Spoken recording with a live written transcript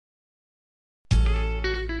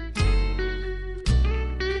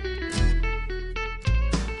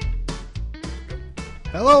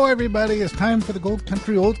Hello, everybody. It's time for the Gold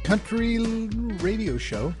Country, Old Country radio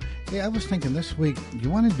show. Hey, I was thinking this week, you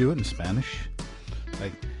want to do it in Spanish?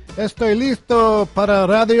 Like, estoy listo para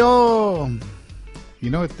radio. You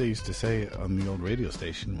know what they used to say on the old radio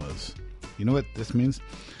station was, you know what this means?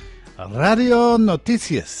 Radio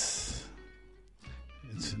Noticias.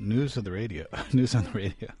 It's news of the radio. News on the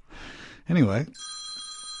radio. Anyway,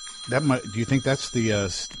 that might. Do you think that's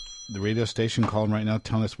the radio station calling right now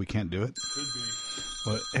telling us we can't do it? Could be.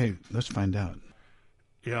 Well, hey, let's find out.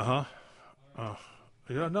 Yeah, huh?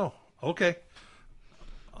 Yeah, no. Okay,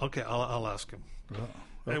 I'll ask him. Oh, okay.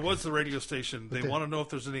 Hey, what's the radio station? They want to know if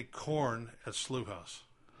there's any corn at Sloughhouse.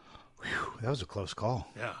 Whew, that was a close call.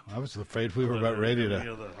 Yeah. I was afraid we were about ready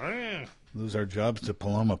to lose our jobs to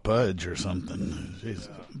Paloma Pudge or something. Jeez.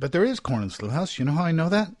 Yeah. But there is corn in Sloughhouse. You know how I know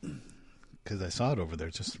that? Because I saw it over there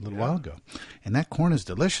just a little while ago. And that corn is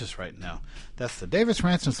delicious right now. That's the Davis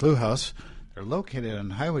Ranch and Sloughhouse. They're located on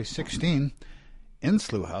Highway 16 in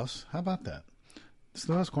Sloughhouse. How about that? The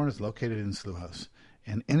Sloughhouse corn is located in Sloughhouse.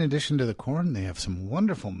 And in addition to the corn, they have some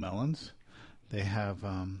wonderful melons. They have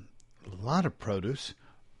a lot of produce.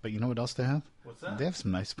 But you know what else they have? What's that? They have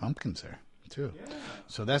some nice pumpkins there, too. Yeah.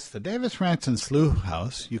 So that's the Davis Ranch and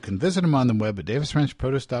Sloughhouse. You can visit them on the web at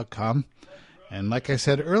davisranchproduce.com. And like I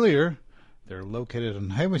said earlier, they're located on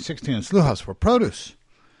Highway 16 in Sloughhouse, where produce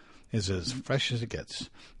is as fresh as it gets.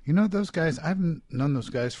 You know those guys? I've known those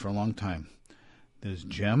guys for a long time. There's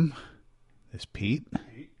Jim. There's Pete.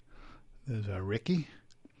 There's Ricky.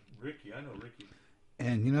 I know Ricky.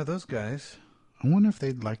 And you know those guys, I wonder if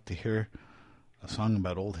they'd like to hear a song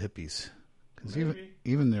about old hippies. Because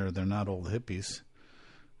even they're not old hippies.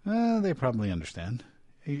 They probably understand.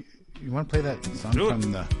 Hey, you want to play that song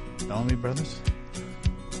from the Bellamy Brothers?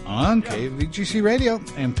 On KVGC Radio,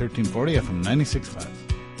 AM 1340, FM 96.5.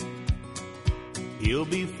 He'll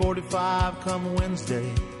be 45 come Wednesday.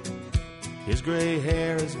 His gray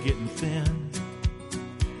hair is getting thin,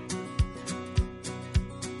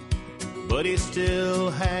 but he's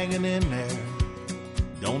still hanging in there.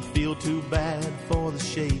 Don't feel too bad for the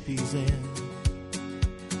shape he's in.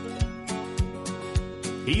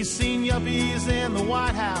 He's seen yuppies in the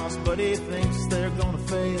White House, but he thinks they're gonna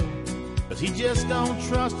fail, 'cause he just don't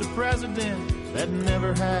trust a president that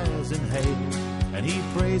never has inhaled. And he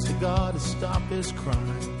prays to God to stop his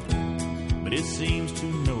crime, but it seems to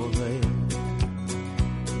no avail.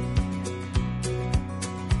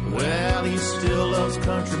 Well, he still loves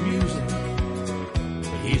country music,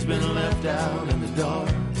 but he's been left out in the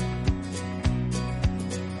dark,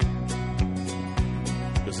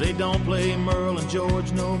 'cause they don't play Merle and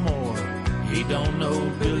George no more. He don't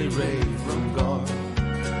know Billy Ray from Gar.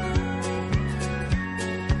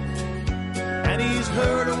 And he's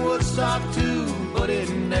heard of Woodstock too, but it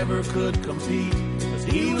never could compete, 'cause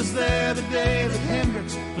he was there the day that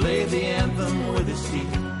Hendrix played the anthem with his feet,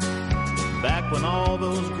 back when all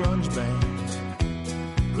those grunge bands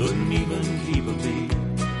couldn't even keep a beat.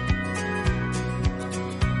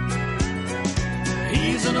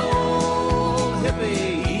 He's an old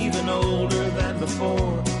hippie, even older than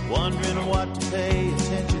before, wondering what to pay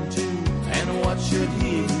attention to and what should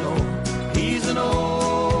he ignore. He's an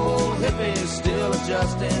old hippie, still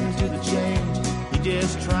adjusting to the change. He's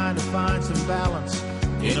just trying to find some balance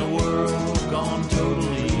in a world gone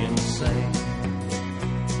totally insane.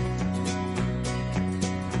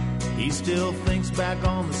 He still thinks back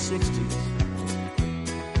on the 60s,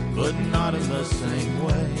 but not in the same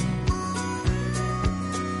way.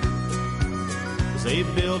 'Cause they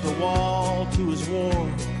built a wall to his war,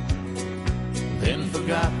 then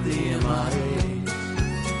forgot the MIA.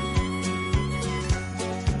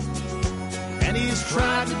 And he's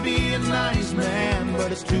tried to be a nice man,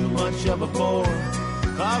 but it's too much of a bore,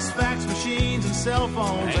 'cause fax machines and cell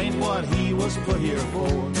phones ain't what he was put here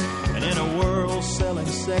for. And in a world selling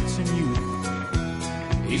sex and youth,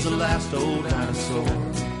 he's the last old dinosaur.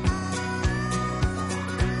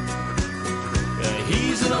 Yeah,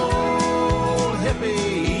 he's an old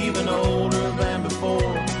hippie, even older than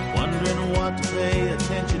before, wondering what to pay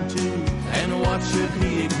attention to and what should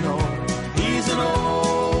he ignore. He's an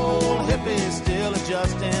old hippie, still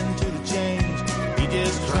adjusting to the change. He's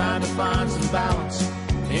just trying to find some balance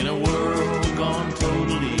in a world gone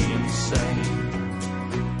totally insane.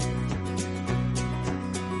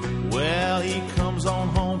 Well, he comes on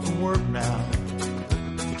home from work now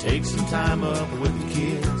to take some time up with the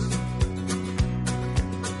kids.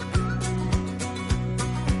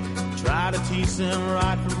 Try to teach them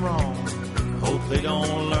right from wrong, hope they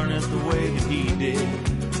don't learn it the way that he did.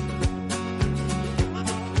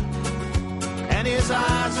 And his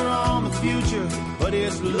eyes are on the future, but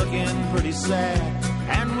it's looking pretty sad.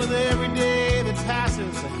 And with every day that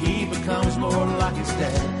passes, he becomes more like his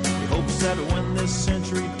dad. He hopes that when this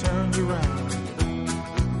century turns around,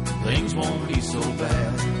 things won't be so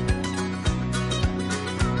bad.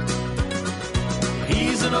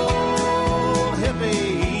 He's an old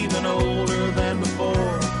hippie, even older than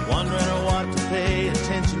before, wondering what to pay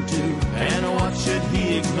attention to and what should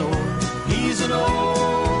he ignore. He's an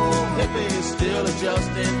old hippie, still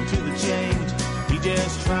adjusting to the change. He's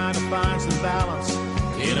just trying to find some balance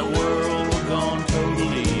in a world we're gone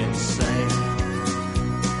totally insane.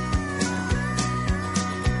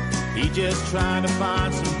 He's just trying to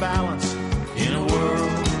find some balance in a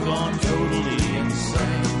world we're gone totally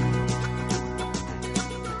insane.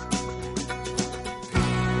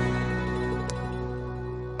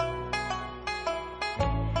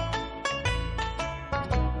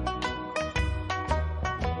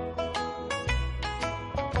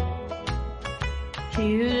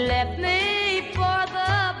 You left me for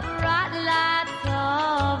the bright lights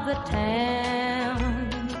of the town.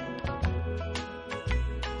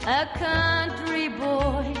 A country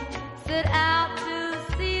boy set out to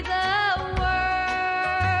see the world.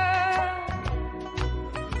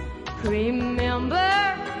 Remember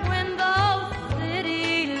when those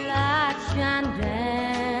city lights shine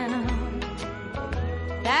down?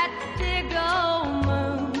 That big old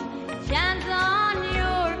moon shines on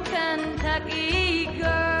your Kentucky.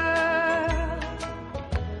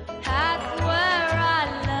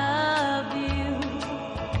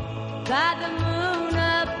 By the moon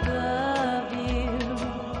above you,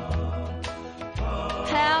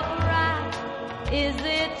 how bright is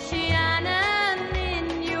it shining in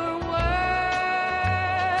your world?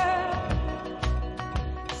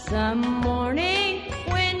 Some morning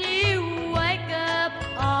when you wake up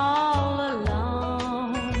all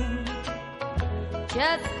alone,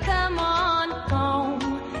 just come on home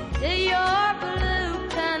to your blue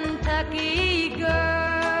Kentucky girl.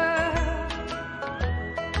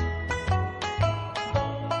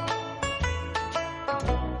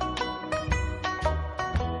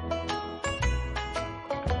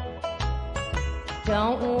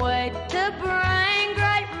 Don't wait to bring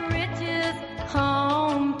great riches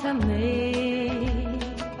home to me.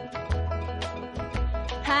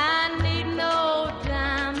 I need no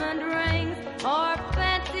diamond rings or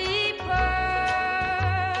fancy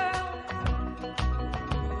pearls.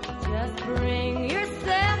 Just bring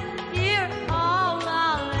yourself, you're all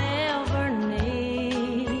I'll ever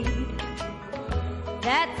need.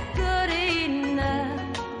 That's good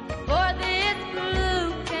enough for this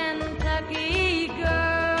blue Kentucky.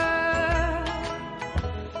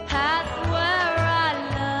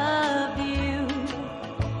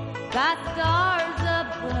 Got stars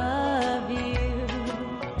above you.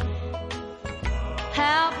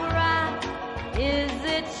 How bright is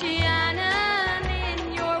it shining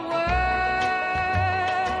in your world?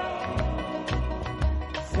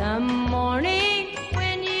 Some morning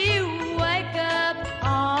when you wake up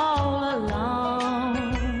all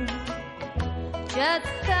alone, just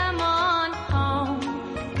come on home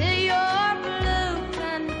to your blue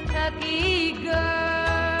Kentucky girl.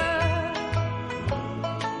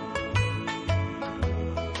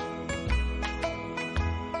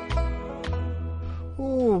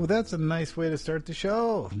 Oh, that's a nice way to start the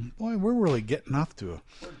show. Boy, we're really getting off to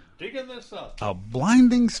digging this up. A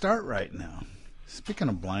blinding start right now. Speaking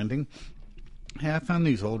of blinding, hey, I found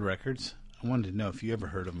these old records. I wanted to know if you ever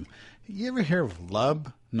heard of them. You ever hear of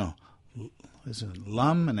Lub? No. Is it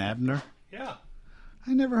Lum and Abner? Yeah.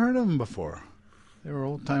 I never heard of them before. They were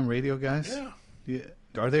old-time radio guys? Yeah.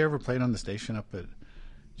 Are they ever played on the station up at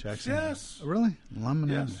Jackson? Yes. Oh, really? Lum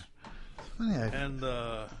and yes. Abner. Funny, and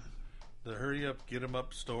the Hurry Up, Get 'Em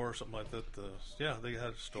Up store or something like that. Yeah, they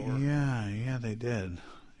had a store. Yeah, they did.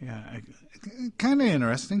 Yeah, kind of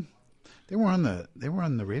interesting. They were on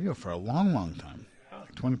the radio for a long time,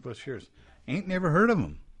 like 20 plus years. Ain't never heard of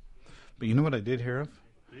them. But you know what I did hear of?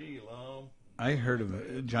 I heard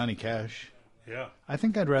of Johnny Cash. Yeah. I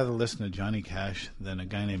think I'd rather listen to Johnny Cash than a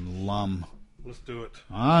guy named Lum. Let's do it.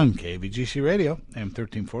 On KVGC Radio, AM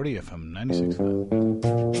 1340, FM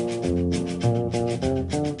 96.5.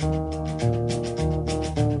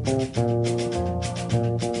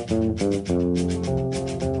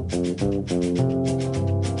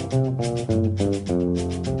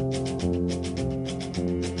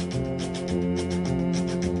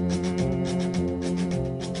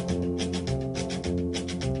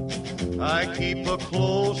 I keep a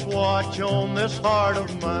close watch on this heart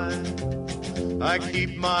of mine. I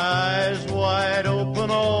keep my eyes wide open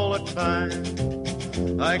all the time.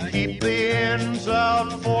 I keep the ends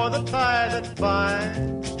out for the tie that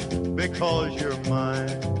binds. Because you're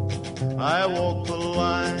mine, I walk the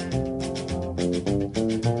line. I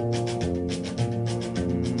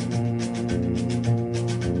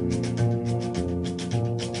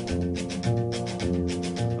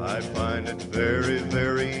find it very,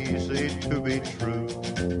 very easy to be true.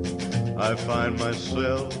 I find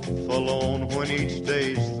myself alone when each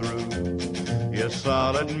day's through. Yes,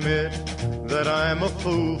 I'll admit that I'm a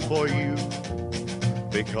fool for you.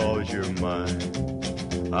 Because you're mine,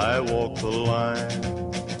 I walk the line.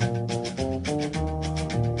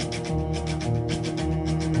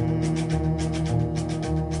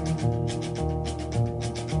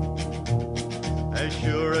 As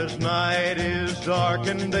sure as night is dark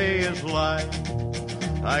and day is light,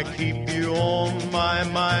 I keep you on my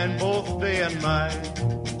mind both day and night.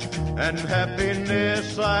 And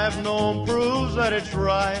happiness I've known proves that it's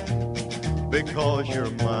right. Because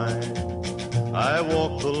you're mine, I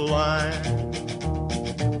walk the line.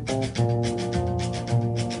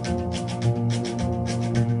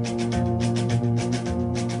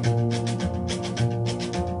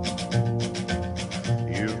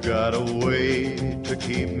 You've got a way to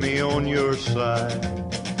keep me on your side.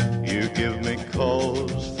 You give me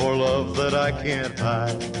cause for love that I can't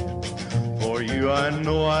hide. For you I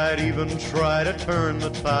know I'd even try to turn the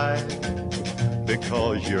tide.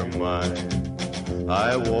 Because you're mine,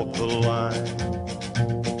 I walk the line.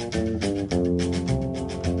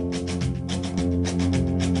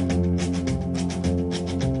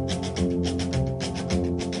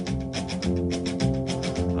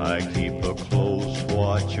 I keep a close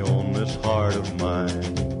watch on this heart of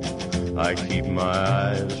mine. I keep my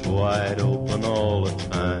eyes wide open all the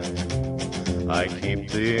time. I keep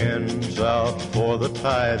the ends out for the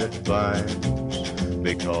tie that binds.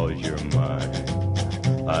 Because you're mine,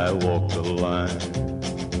 I walk the line.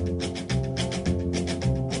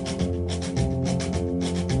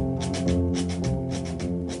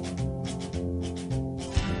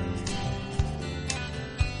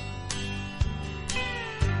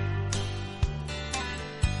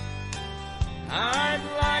 I'd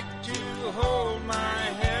like to hold my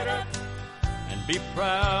head up and be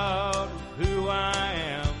proud of who I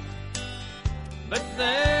am, but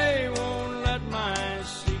they won't let my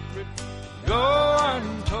secret go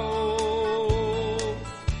untold.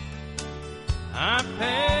 I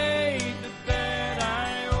paid the debt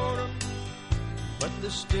I owed them, but they're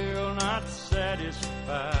still not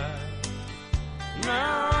satisfied.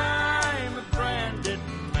 Now I'm a branded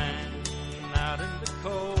man out in the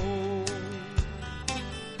cold.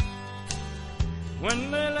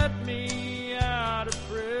 When they let me out of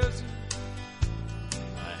prison,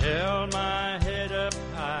 I held my head up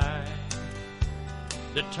high,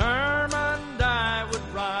 determined I would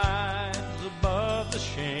rise above the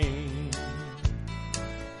shame.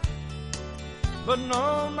 But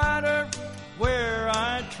no matter where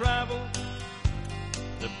I travel,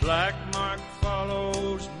 the black mark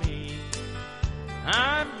follows me.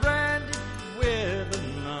 I'm branded with a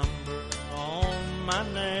number on my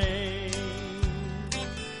name.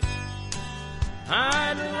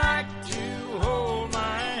 I'd like to hold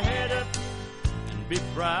my head up and be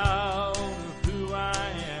proud of who I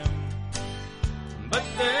am, but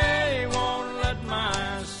they won't let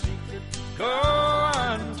my secret go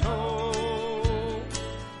untold.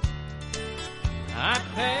 I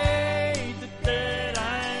paid the debt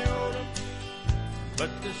I owed them, but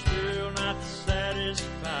they're still not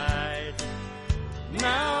satisfied.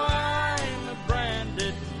 Now I'm a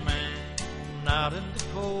branded man out in the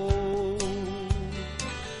cold.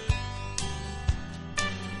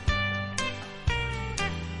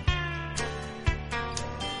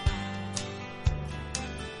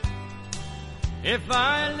 If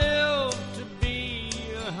I live to be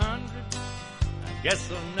 100, I guess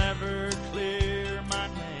I'll never clear my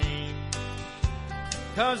name,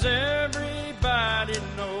 'cause everybody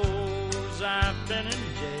knows I've been in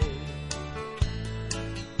jail.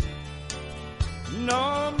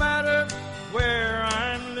 No matter where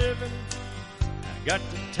I'm living, I've got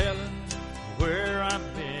to tell them where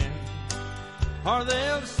I've been, or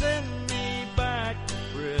they'll send me back to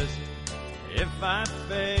prison if I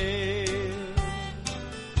fail.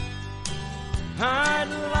 I'd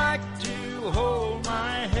like to hold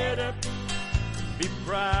my head up, be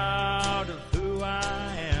proud of who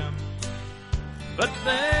I am, but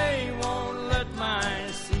they won't let my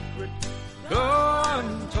secret go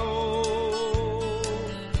untold.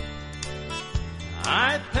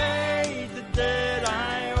 I paid the debt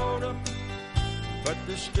I owed them, but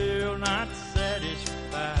they're still not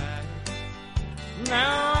satisfied.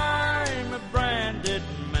 Now I'm a branded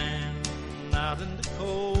man out in the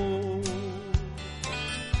cold.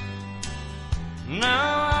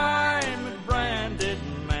 Now I'm a branded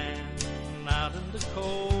man out in the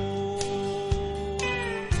cold.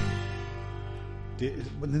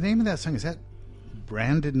 The name of that song, is that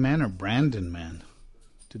Branded Man or Brandon Man?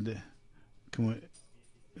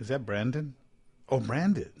 Is that Brandon? Oh,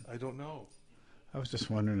 Branded. I don't know. I was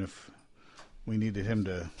just wondering if we needed him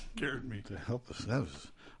to help us. I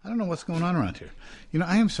don't know what's going on around here.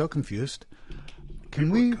 I am so confused.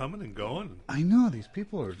 People are coming and going. I know, these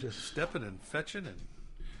people are just stepping and fetching and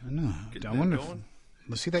I know. I wonder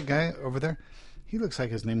if, see that guy over there? He looks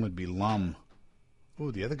like his name would be Lum. Oh,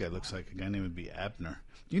 the other guy looks like a guy named would be Abner.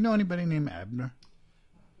 Do you know anybody named Abner?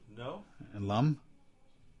 No. And Lum?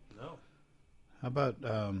 No. How about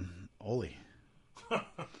Ollie?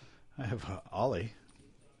 I have Ollie.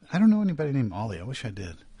 I don't know anybody named Ollie. I wish I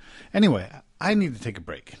did. Anyway, I need to take a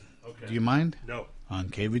break. Okay. Do you mind? No. On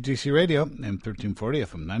KVGC Radio, M1340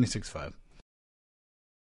 FM 96.5.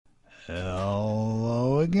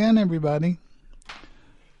 Hello again, everybody.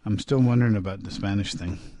 I'm still wondering about the Spanish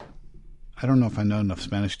thing. I don't know if I know enough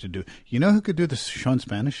Spanish to do. You know who could do the show in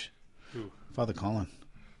Spanish? Who? Father Colin.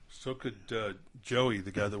 So could Joey, the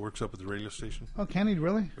guy that works up at the radio station. Oh, can he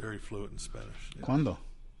really? Very fluent in Spanish. Yeah. Cuando?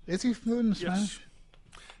 Is he fluent in Spanish? Yes.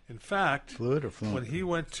 In fact, fluid or fluent? When he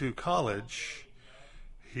went to college,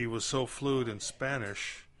 he was so fluent in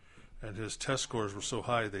Spanish, and his test scores were so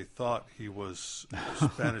high, they thought he was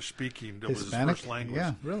Spanish speaking. That was his first language.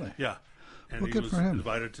 Yeah, really? Yeah. And well, he was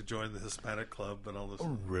invited to join the Hispanic club and all this.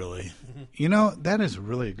 Oh, really? Mm-hmm. That is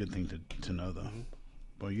really a good thing to know, though. Mm-hmm.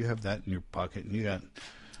 Well, you have that in your pocket, and you got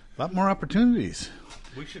a lot more opportunities.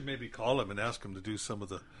 We should maybe call him and ask him to do some of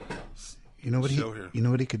the show here. You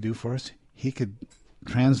know what he could do for us? He could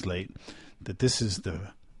translate that this is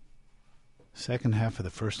the second half of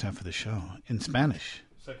the first half of the show in Spanish.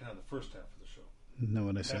 Second half of the first half of the show. Know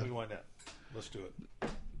what I said? Tammy Wynette. Let's do it.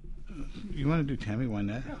 You want to do Tammy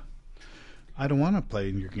Wynette? Yeah. I don't want to play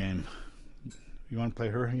in your game. You want to play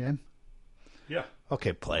her game? Yeah.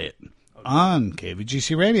 Okay, play it. Okay. On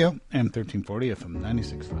KVGC Radio, M1340 FM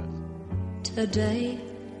 96.5. Today,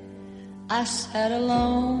 I sat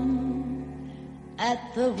alone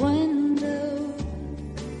at the window,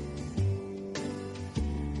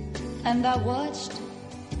 and I watched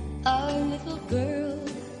our little girl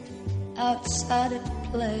outside at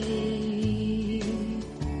play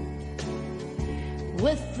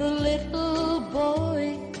with the little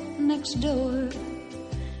boy next door,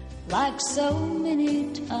 like so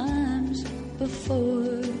many times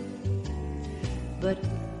before. But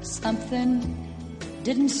something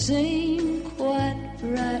didn't seem quite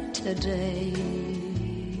right today.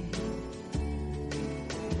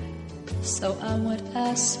 So I went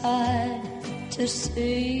outside to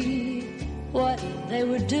see what they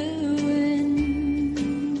were doing.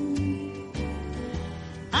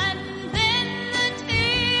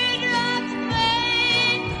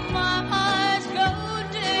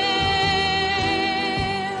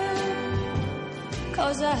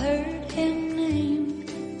 I heard him name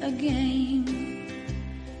again,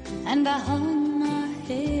 and I hung my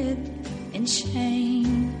head in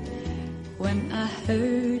shame when I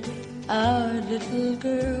heard our little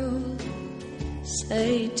girl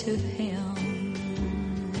say to him,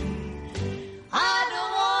 I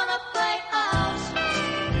don't want to play house.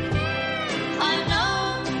 I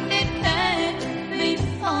know it can't be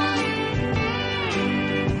fun.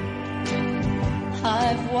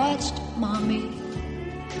 I've watched Mommy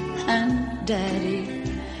and Daddy,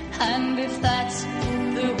 and if that's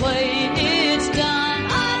the way it's done,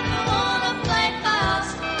 I don't wanna play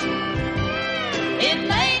house. It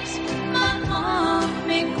makes my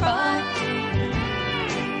mommy cry,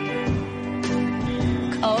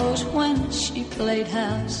 'cause when she played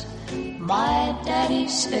house, my daddy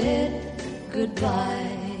said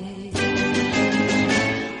goodbye.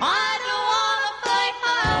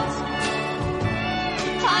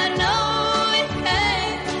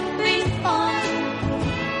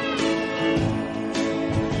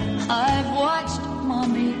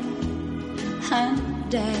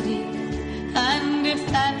 Daddy, and if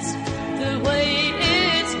that's the way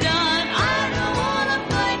it's done, I don't wanna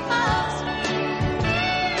play house.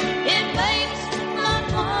 It makes my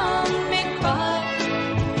mommy cry,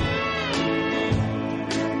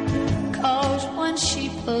 'cause when she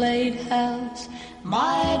played house,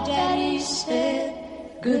 my daddy said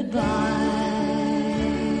goodbye.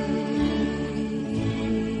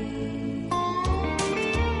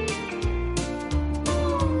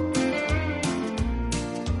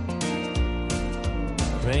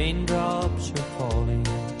 Raindrops are falling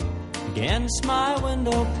against my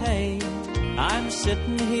window pane. I'm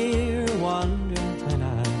sitting here wondering when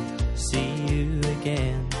I'll see you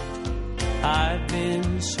again. I've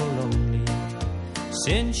been so lonely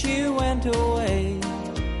since you went away,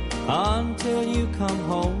 until you come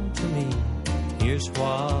home to me here's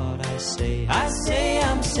what I say. I say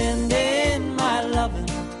I'm sending my loving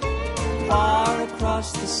far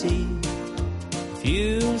across the sea. If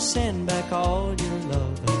you'll send back all your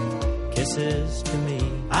loving kisses to me,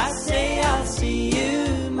 I say I'll see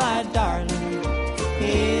you, my darling,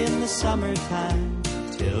 in the summertime.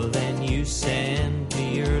 Till then you send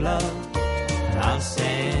me your love, and I'll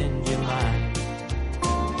send you mine.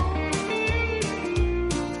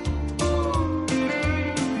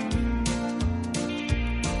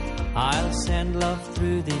 I'll send love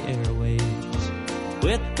through the airwaves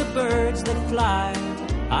with the birds that fly.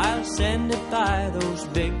 I'll send it by those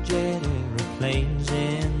big jet aeroplanes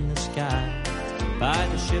in the sky, by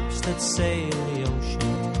the ships that sail the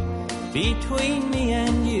ocean between me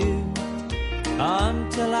and you,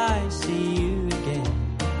 until I see you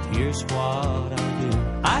again. Here's what I'll do.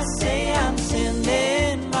 I say I'm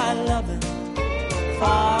sending my loving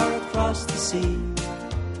far across the sea.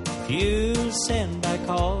 If you send back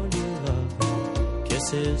all your loving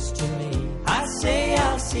kisses to me, I say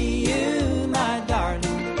I'll see you, my darling,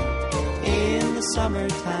 in the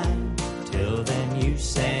summertime. Till then you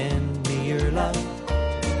send me your love,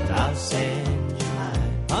 and I'll send you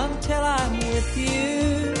mine. Until I'm with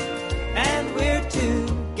you and we're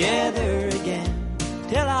together again,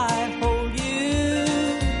 till I hold you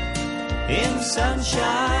in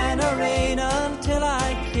sunshine or rain, until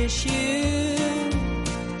I kiss you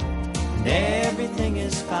and everything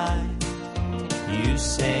is fine. You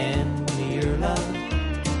send me your love,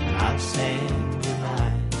 and I'll send you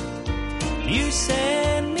mine. You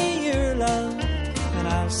send me your love, and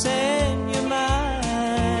I'll send you mine.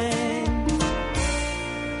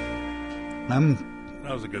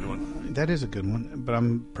 That was a good one. That is a good one, but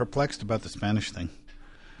I'm perplexed about the Spanish thing.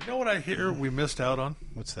 You know what I hear we missed out on?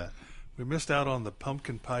 What's that? We missed out on the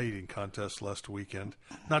pumpkin pie eating contest last weekend.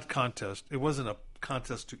 Not contest. It wasn't a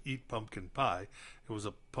contest to eat pumpkin pie. It was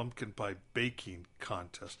a pumpkin pie baking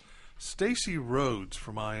contest. Stacy Rhodes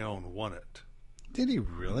from Ione won it. Did he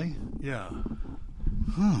really? Yeah.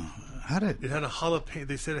 Huh. How did... It had a jalapeno...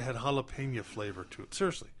 They said it had jalapeno flavor to it.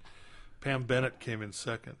 Seriously. Pam Bennett came in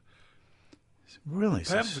second. Really?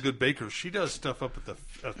 Pam's a good baker. She does stuff up at the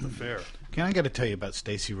fair. Can I got to tell you about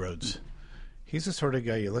Stacy Rhodes? He's the sort of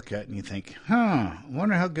guy you look at and you think, I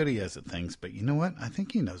wonder how good he is at things. But you know what? I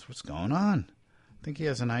think he knows what's going on. I think he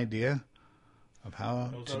has an idea of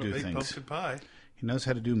how to do things. Pumpkin pie. He knows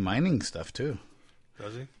how to do mining stuff, too.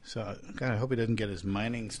 Does he? So, God, I hope he doesn't get his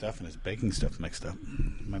mining stuff and his baking stuff mixed up.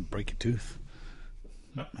 He might break a tooth.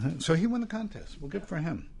 So he won the contest. Well, good for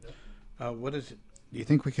him. What is it? Do you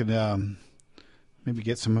think we could maybe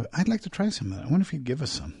get some? I'd like to try some of that. I wonder if he'd give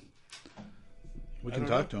us some. We can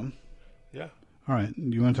talk to him. Yeah. All right.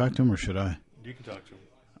 Do you want to talk to him or should I? You can talk to him.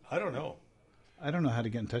 I don't know. I don't know how to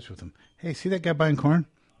get in touch with him. Hey, see that guy buying corn?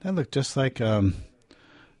 That looked just like the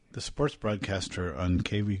sports broadcaster on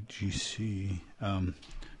KVGC,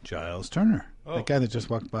 Giles Turner. Oh. That guy that just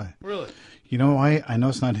walked by. Really? You know why I know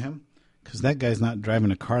it's not him? Because that guy's not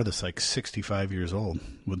driving a car that's like 65 years old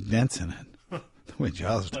with dents in it. The way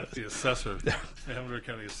Giles does. That's the assessor. The Amador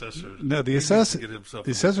County assessor. No, the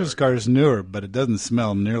assessor's car is newer, but it doesn't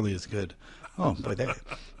smell nearly as good. Oh, boy,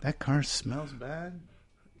 that car smells bad.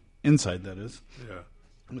 Inside, that is. Yeah.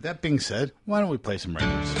 With that being said, why don't we play some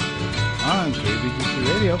records? On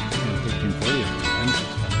KBGC Radio,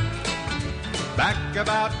 1340. Back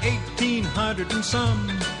about 1800 and some,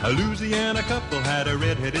 a Louisiana couple had a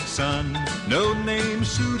red-headed son. No name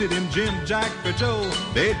suited him, Jim, Jack, or Joe.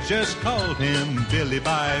 They just called him Billy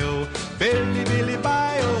Bio. Billy, Billy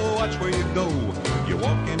Bio, watch where you go. You're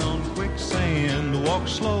walking on quicksand, walk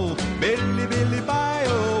slow. Billy, Billy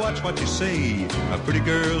Bio, watch what you say. A pretty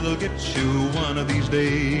girl will get you one of these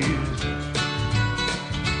days.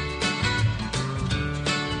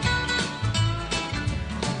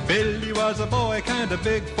 Billy was a boy kinda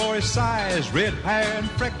big for his size, red hair and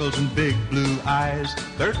freckles and big blue eyes.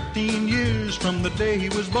 13 years from the day he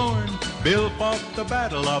was born, Bill fought the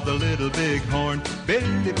battle of the Little Big Horn.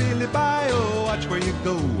 Billy, Billy Bio, watch where you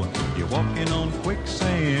go. You're walking on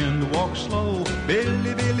quicksand, walk slow.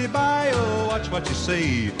 Billy, Billy Bio, watch what you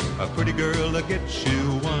say. A pretty girl will get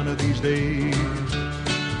you one of these days.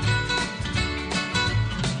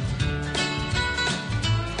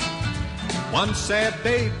 One sad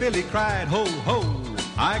day, Billy cried, ho, ho,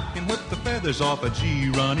 I can whip the feathers off a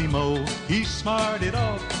Geronimo. He smarted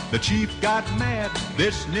off, the chief got mad.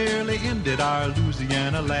 This nearly ended our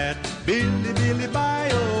Louisiana lad. Billy, Billy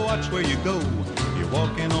Bio, watch where you go. You're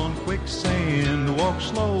walking on quicksand, walk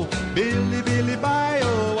slow. Billy, Billy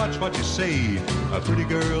Bio, watch what you say. A pretty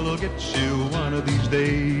girl will get you one of these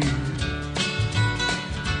days.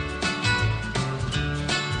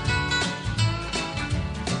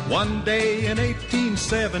 One day in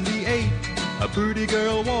 1878, a pretty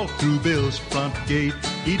girl walked through Bill's front gate.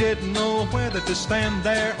 He didn't know whether to stand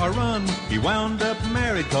there or run. He wound up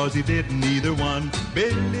married 'cause he didn't either one.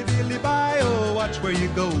 Billy, Billy, bye-oh, watch where you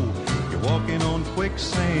go. You're walking on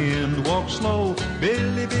quicksand, walk slow.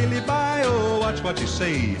 Billy, Billy, bye-oh, watch what you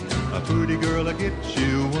say. A pretty girl will get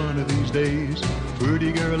you one of these days.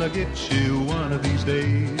 Pretty girl will get you one of these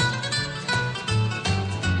days.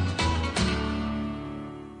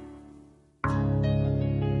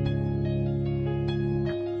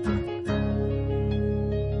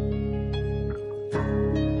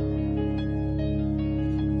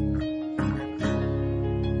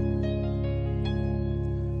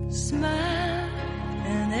 Smile,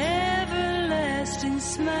 an everlasting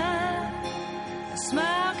smile. A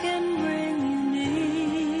smile can bring you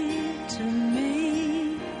near to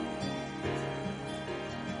me.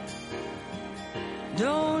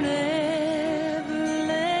 Don't ever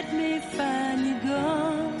let me find you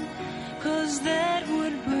gone, 'cause that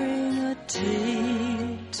would bring a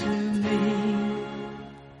tear to me.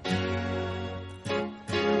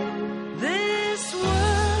 This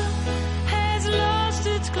world has lost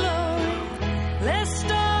its glory. Let's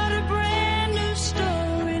start a brand new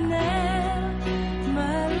story now,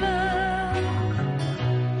 my love.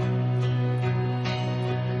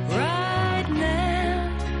 Right now,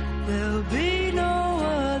 there'll be no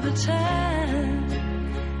other time,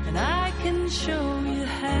 and I can show you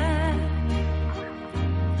how,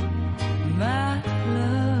 my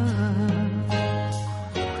love.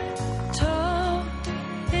 Talk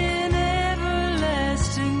in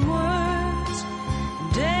everlasting words,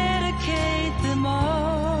 dedicate them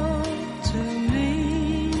all to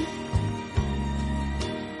me,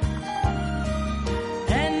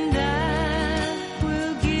 and I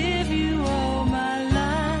will give you all my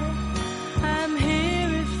life. I'm here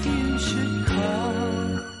if you should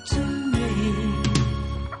call to me.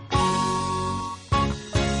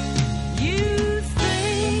 You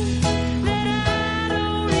think that I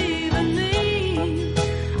don't even mean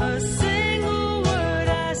a single word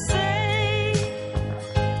I say.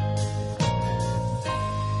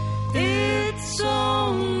 It's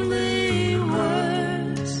only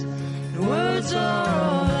words, and words are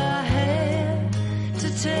all I have to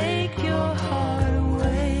take your heart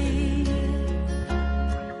away.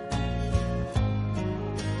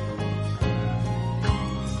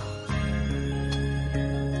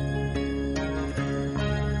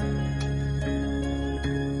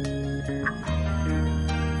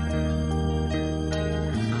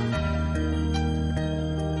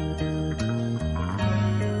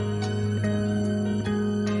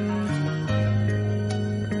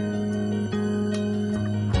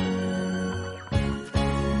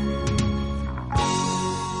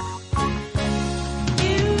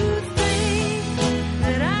 You think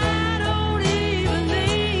that I don't even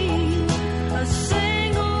mean a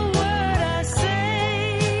single word I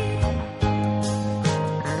say.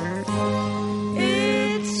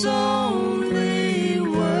 It's only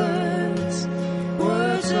words,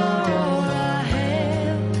 words are all I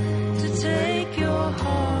have to take your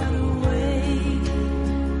heart away.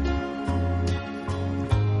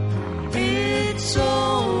 It's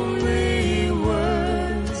only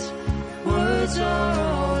words, words are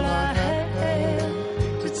all I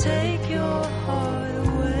have to take your heart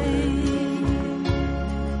away.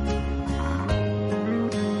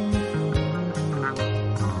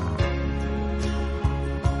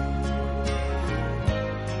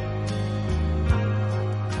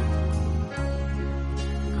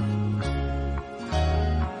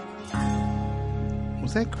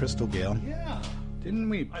 Was that Crystal Gale? Yeah, Didn't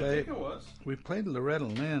we I play? think it was. We played Loretta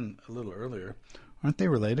Lynn a little earlier. Aren't they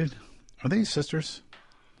related? Are they sisters?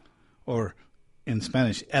 Or in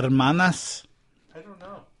Spanish, hermanas? I don't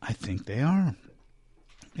know. I think they are.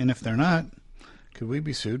 And if they're not, could we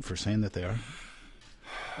be sued for saying that they are?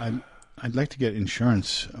 I'd like to get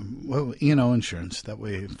insurance. Well, insurance. That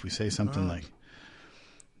way, if we say something like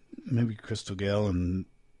maybe Crystal Gale and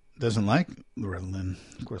doesn't like Loretta Lynn.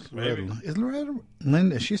 Of course, Maybe. Is Loretta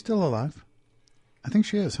Lynn, is she still alive? I think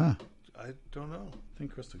she is, huh? I don't know. I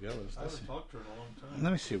think Crystal Gale is. I haven't talked to her in a long time.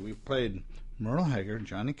 Let me see. We played Merle Haggard,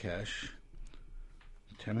 Johnny Cash,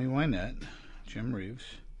 Tammy Wynette, Jim Reeves.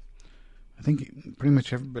 I think pretty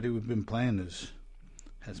much everybody we've been playing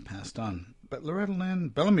has passed on. But Loretta Lynn,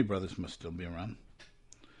 Bellamy Brothers must still be around.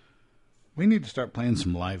 We need to start playing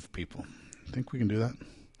some live people. Think we can do that?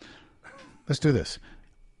 Let's do this.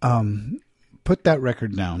 Put that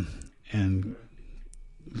record down and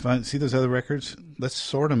see those other records. Let's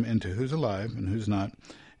sort them into who's alive and who's not,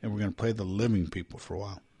 and we're going to play the living people for a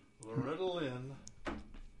while. Loretta Lynn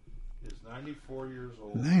is 9 94 years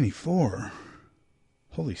old. 94.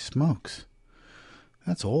 Holy smokes.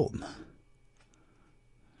 That's old.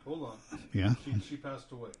 Hold on. Yeah. She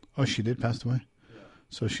passed away. Oh, she did pass away? Yeah.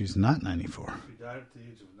 So she's not 94. She died at the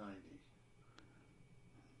age of 90.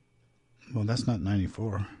 Well, that's not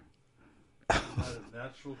 94. Died of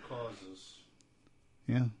natural causes.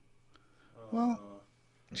 Yeah. Well,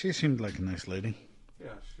 she seemed like a nice lady. Yeah,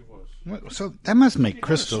 she was. What, so that must make She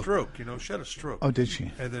Crystal... had a stroke, She had a stroke. Oh, did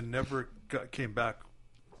she? And then never came back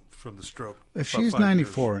from the stroke. If About she's 5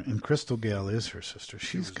 94 years. and Crystal Gale is her sister,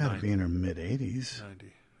 she's was got to 90. be in her mid-80s.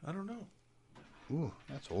 90. I don't know. Ooh,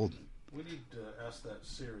 that's old. We need to ask that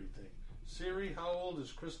Siri thing. Siri, how old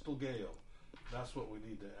is Crystal Gale? That's what we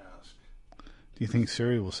need to ask. Do you think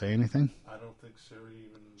Siri will say anything? I don't think Siri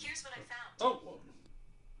even... Here's what I found. Oh, well,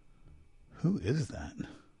 Who is that?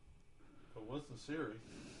 it wasn't Siri.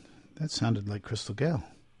 That sounded like Crystal Gale.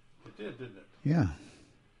 It did, didn't it? Yeah.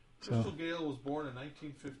 Crystal Gale was born in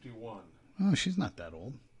 1951. Oh, she's not that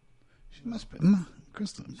old. She must be...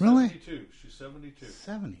 Crystal, really? 72. She's 72.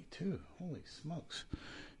 72. Holy smokes.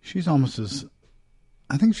 She's almost as...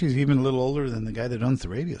 I think she's even a little older than the guy that owns the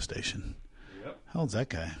radio station. Yep. How old's that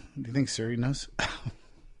guy? Do you think Siri knows?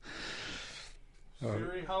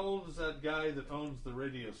 Siri, how old is that guy that owns the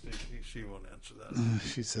radio station? She won't answer that.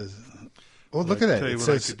 She says... Oh, look I at that. tell you It what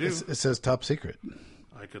I says, could do. it says top secret.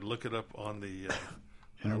 I could look it up on the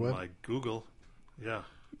Interweb? on my Google. Yeah.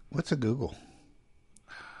 What's a Google?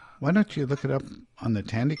 Why don't you look it up on the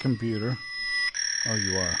Tandy computer? Oh,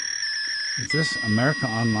 you are. Is this America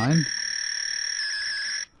Online?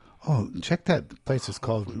 Oh, check that place. It's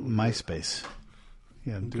called MySpace.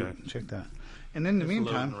 Yeah, Okay. check that. And in the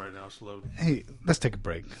meantime, Loading right now, it's loading. hey, let's take a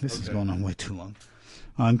break. This is Okay. going on way too long.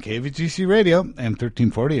 On KVGC Radio, AM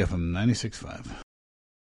 1340, FM 96.5.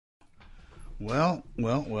 Well,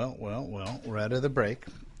 we're out of the break.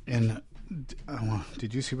 And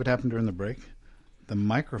did you see what happened during the break? The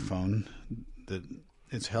microphone that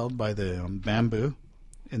it's held by the bamboo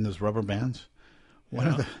in those rubber bands. One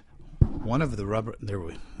of the rubber.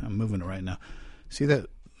 I'm moving it right now. See that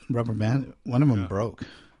rubber band? One of them broke,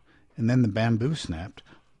 and then the bamboo snapped.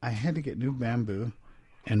 I had to get new bamboo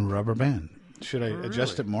and rubber band. Should I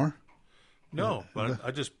adjust it more? No, but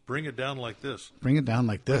I just bring it down like this. Bring it down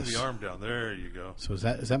like Bring this. the arm down. There you go. So is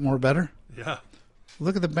that more better? Yeah,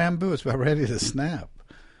 Look at the bamboo; it's about ready to snap.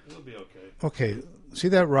 it'll be okay. Okay, see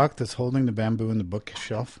that rock that's holding the bamboo in the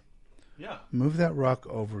bookshelf? Yeah. Move that rock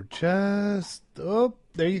over just... Oh,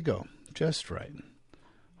 there you go. Just right.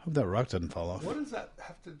 Hope that rock doesn't fall off. What does that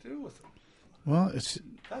have to do with it? Well, it's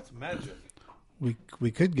That's magic.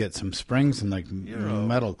 we could get some springs and like You're a-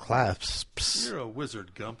 metal clasps, You're a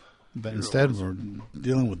wizard, Gump. but You're a instead wizard. we're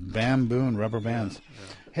dealing with bamboo and rubber bands.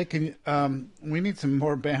 Hey, can you? We need some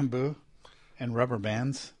more bamboo and rubber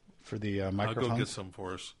bands for the I'll microphones. go get some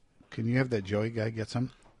for us. Can you have that Joey guy get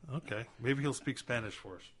some? Okay. Maybe he'll speak Spanish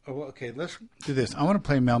for us. Oh, well, okay. Let's do this. I want to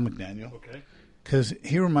play Mel McDaniel. Okay. Because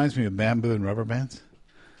he reminds me of bamboo and rubber bands.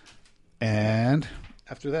 And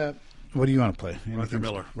after that, what do you want to play? Roger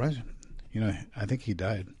Miller. Roger. You know, I think he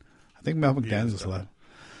died. I think Mel McDaniel's is alive.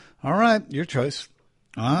 All right, your choice.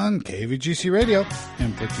 On KVGC Radio,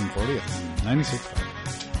 AM 1340, 96.5.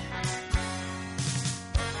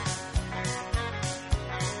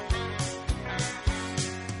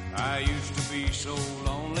 I used to be so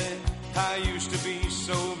lonely, I used to be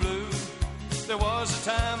so blue. There was a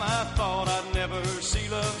time I thought I'd never see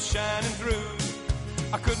love shining through.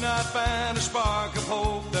 I could not find a spark of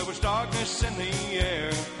hope, there was darkness in the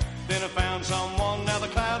air. Then I found someone, now the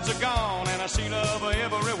clouds are gone, and I see love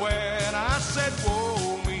everywhere. And I said,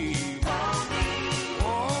 whoa me,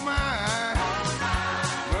 oh my,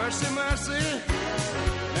 mercy, mercy,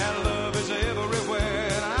 now love is everywhere.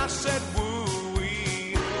 And I said,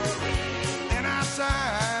 woo-wee, and I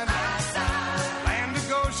sighed, land of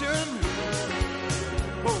Goshen,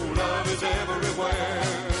 oh, love is everywhere.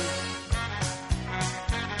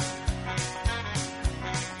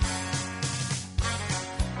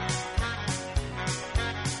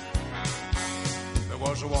 There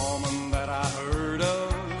was a woman that I heard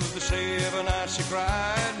of, the 7 nights she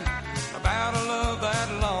cried, about a love that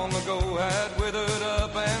long ago had withered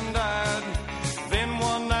up and died. Then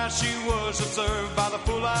one night she was observed by the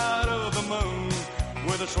full light of the moon,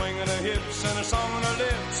 with a swing in her hips and a song on her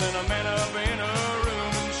lips and a man up in her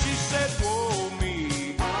room. And she said, whoa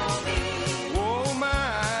me, whoa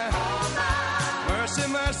my, mercy,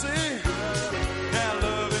 mercy, now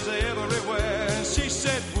love is everywhere. And she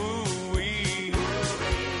said, woo-wee,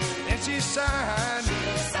 and she sighed,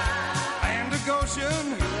 land of Goshen,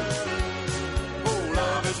 oh,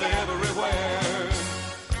 love is everywhere.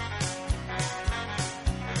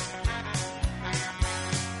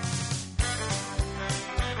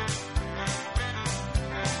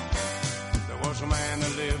 man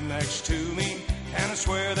that lived next to me, and I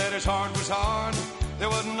swear that his heart was hard. There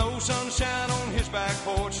wasn't no sunshine on his back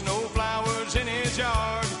porch, no flowers in his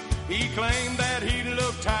yard. He claimed that he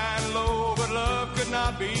looked high and low, but love could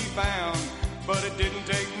not be found. But it didn't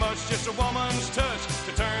take much, just a woman's touch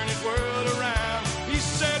to turn his world around. He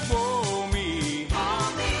said, whoa me,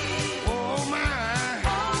 oh my,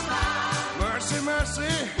 mercy,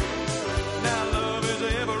 mercy. Now love is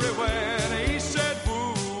everywhere. And he said,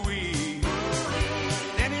 woo-wee.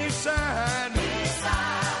 Then he sighed,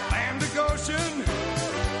 land of Goshen.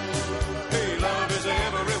 Hey, love is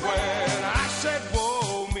everywhere. And I said,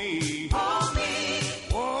 whoa me,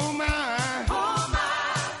 oh my,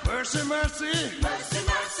 mercy, mercy.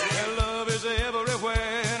 And love is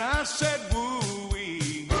everywhere. And I said,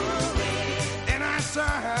 woo-wee. Then I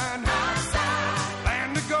sighed,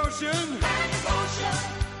 land of Goshen.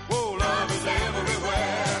 Whoa, love is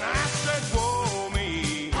everywhere. And I said, whoa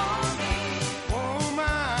me, oh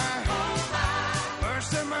my,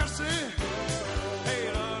 mercy, mercy.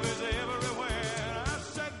 Hey, love is everywhere. And I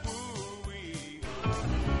said, woo-wee.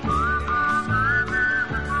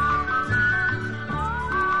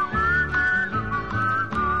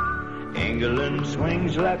 England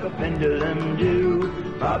swings like a pendulum do.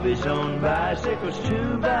 Bobby's own bicycles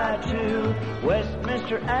 2 by 2.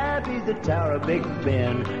 Westminster Abbey, the Tower of Big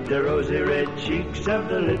Ben, the rosy red cheeks of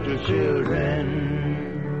the little children.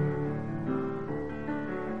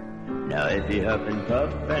 Now if you huff and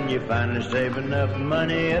puff and you finally save enough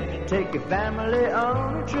money up to take your family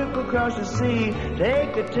on a trip across the sea,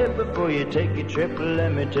 take a tip before you take your trip.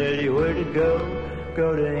 Let me tell you where to go.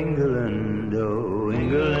 Go to England, oh,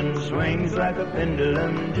 England swings like a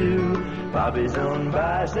pendulum do. Bobby's own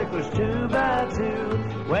bicycles 2 by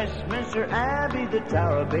 2. Westminster Abbey, the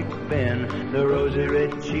Tower of Big Ben, the rosy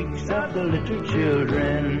red cheeks of the little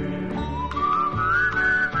children.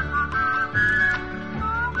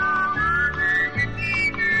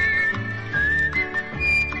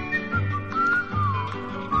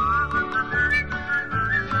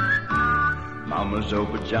 Mama's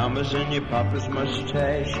old pajamas and your papa's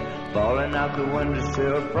mustache, falling out the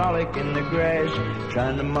windowsill, frolic in the grass,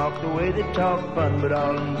 trying to mock the way they talk fun, but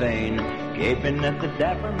all in vain, gaping at the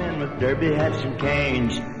dapper men with derby hats and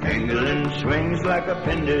canes. England swings like a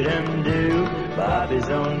pendulum do. Bobby's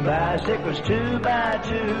own bicycles 2 by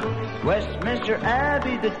 2. Westminster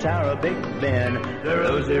Abbey, the Tower of Big Ben, the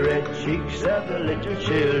rosy red cheeks of the little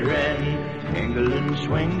children. England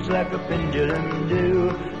swings like a pendulum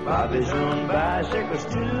do. Bobby's own bicycles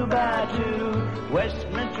 2 by 2.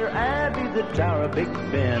 Westminster Abbey, the Tower of Big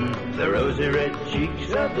Ben, the rosy red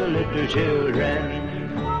cheeks of the little children.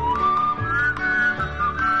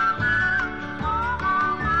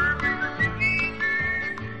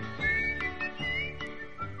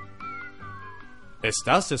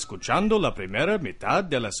 Estás escuchando la primera mitad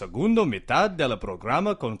de la segunda mitad del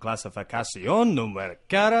programa con clasificación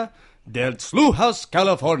numérica del Sloughhouse,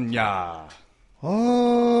 California.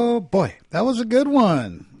 Oh, boy. That was a good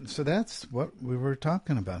one. So that's what we were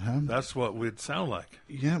talking about, huh? That's what we'd sound like.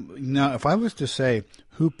 Yeah. Now, if I was to say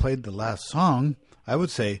who played the last song, I would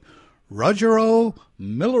say Rogero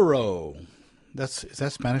Millero. Is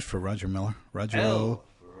that Spanish for Roger Miller? Rogero.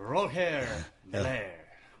 Roger Miller.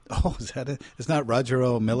 Oh, is that it? It's not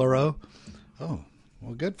Rogero Millero? Oh,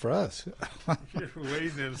 well, good for us. You're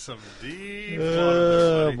wading in some deep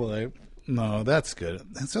Oh, water, boy. No, that's good.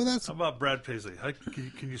 And so that's... How about Brad Paisley? How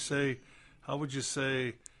would you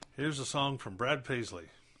say, here's a song from Brad Paisley?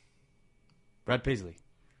 Brad Paisley.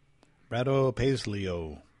 Brado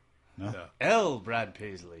Paisley-o. No? Yeah. El Brad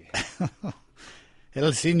Paisley.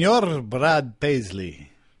 El Señor Brad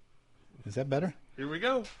Paisley. Is that better? Here we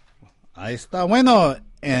go. Ahí está bueno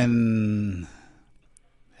en...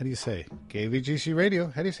 How do you say? KVGC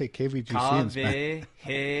Radio. How do you say KVGC in Spanish?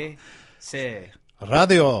 KVGC.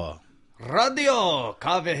 Radio. Radio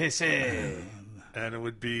KVGC. And it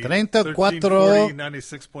would be 34 1340,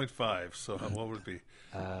 96.5. So what would it be?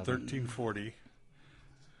 1340.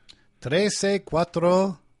 13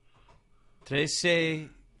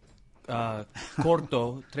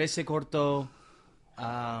 corto. 13 corto.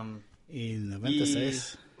 Y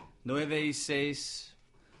 96. 96.5.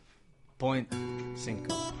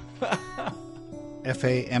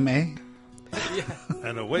 FAMA. Yeah.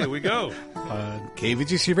 And away we go.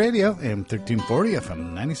 KVGC Radio, AM 1340,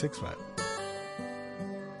 FM 96.5.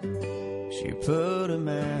 She put him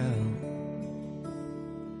out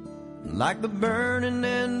like the burning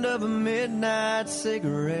end of a midnight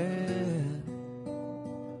cigarette.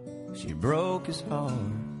 She broke his heart.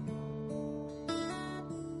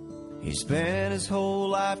 He spent his whole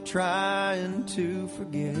life trying to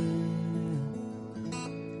forget.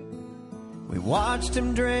 We watched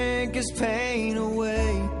him drink his pain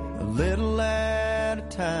away a little at a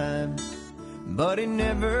time, but he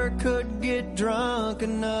never could get drunk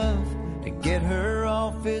enough to get her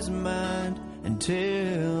off his mind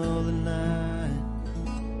until the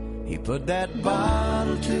night he put that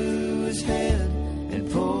bottle to his head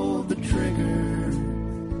and pulled the trigger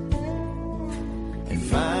and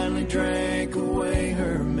finally drank away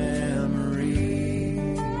her memory.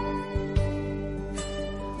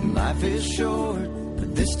 Life is short,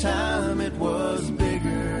 but this time it was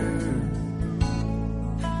bigger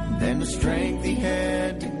than the strength he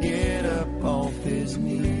had to get up off his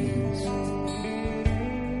knees.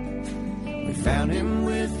 We found him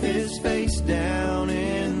with his face down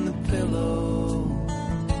in the pillow,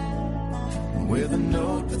 with a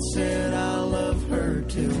note that said, I'll love her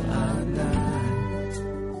till I die.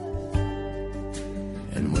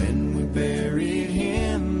 And when we buried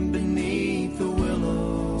him beneath the willow,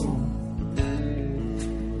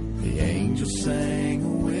 the angel sang a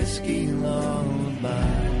whiskey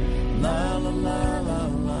lullaby. La la la la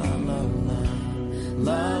la la la,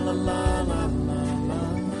 la la la la la la,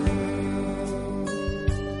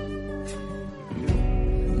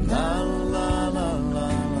 la la la la la,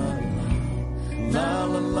 la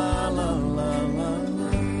la la la la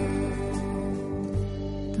la.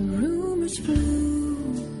 The rumors flew,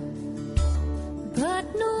 but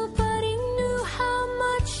nobody knew how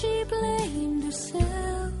much she blamed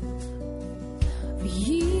herself for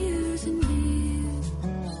years and years.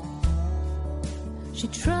 She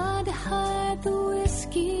tried to hide the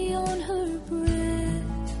whiskey on her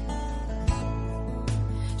breath.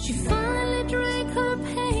 She finally drank her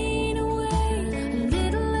pain away a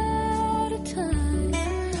little at a time,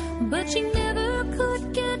 but she never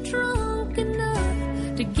could get drunk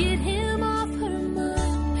enough to get him off her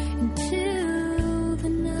mind until the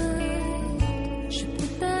night she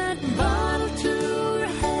put that bottle to her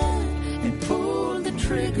head and pulled the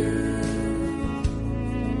trigger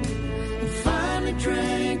and finally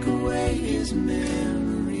drank away his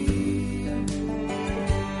memory.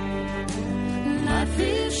 Life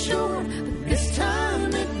is short, but this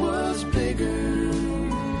time it was bigger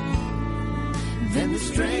than the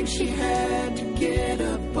strength she had to get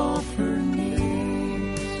up off her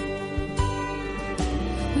knees.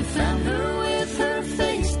 We found her with her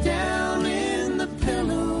face down in the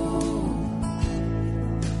pillow,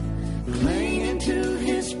 clinging to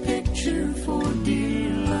his picture for dear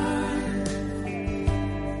life.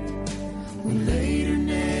 We laid her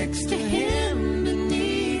next to him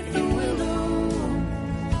beneath the willow,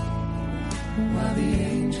 while the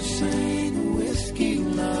angel sang a whiskey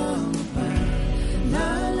lullaby.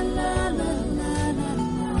 La la la la la la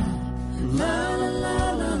la, la la la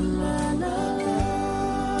la la la.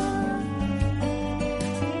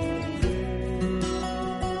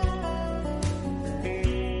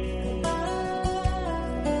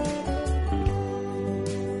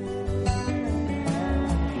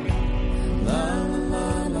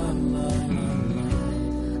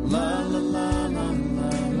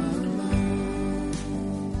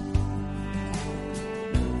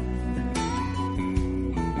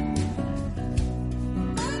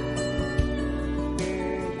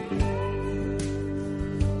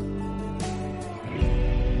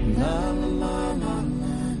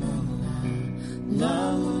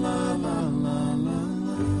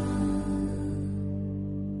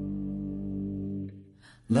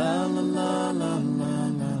 La la la la la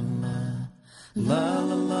la la, la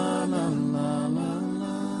la la la la la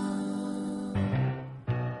la.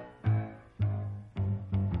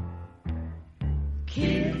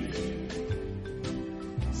 Kids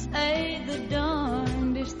say the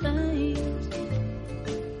darndest things.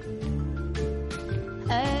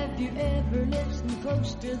 Have you ever listened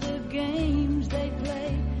close to the games they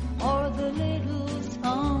play or the little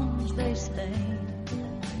songs they sing?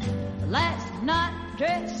 Last night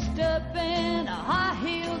dressed up in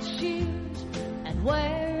high-heeled shoes and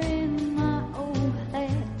wearing my old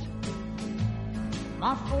hat,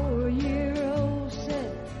 my 4-year-old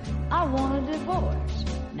said, I want a divorce.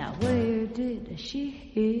 Now where did she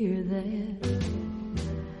hear that?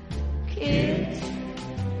 Kids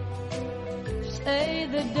say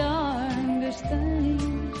the darndest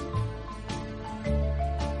things.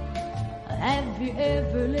 Have you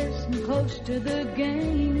ever listened close to the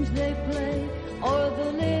games they play or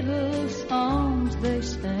the little songs they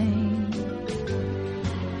sing?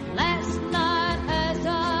 Last night as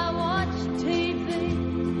I watched TV,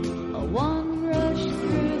 one rushed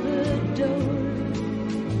through the door.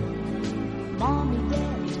 Mom and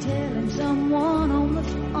Dad's telling someone on the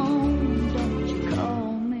phone, don't you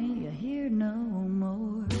call me here no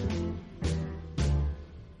more.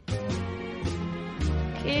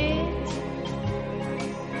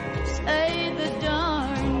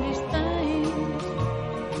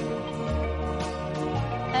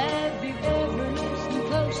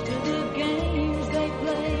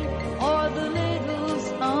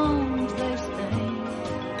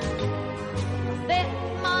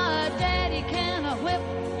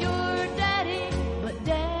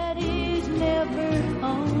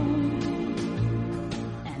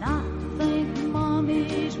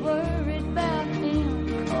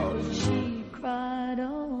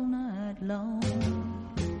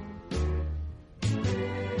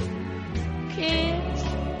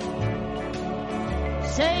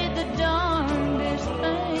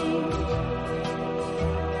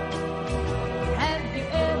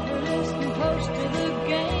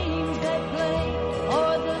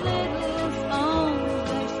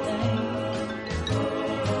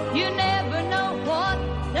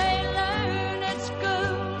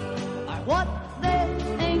 what they're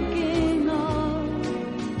thinking of.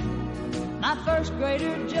 My first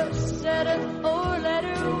grader just said a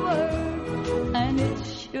four-letter word, and it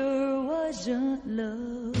sure wasn't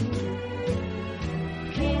love.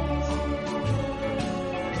 Kids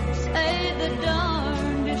say the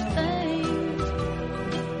darndest things.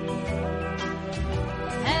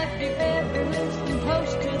 Have you ever listened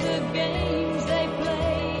close to the games they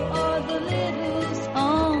play or the little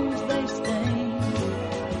songs they sing?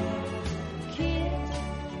 Kids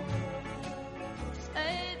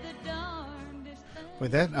say the darndest things. Well,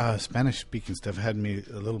 that Spanish-speaking stuff had me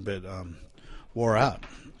a little bit wore out,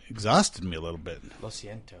 exhausted me a little bit. Lo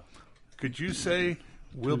siento. Could you say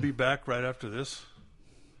we'll be back right after this?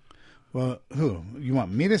 Well, who? You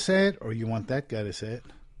want me to say it, or you want that guy to say it?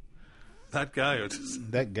 That guy. Or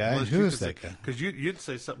just, That guy? Who is that guy? Because you'd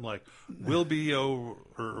say something like, we'll be over,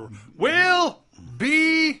 or we'll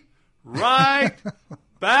be right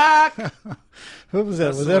back. Who was that?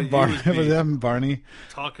 That's Was the that way Barney? you would Was be. that Barney?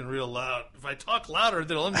 Talking real loud. If I talk louder,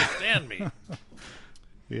 they'll understand me.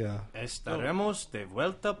 Yeah. Estaremos de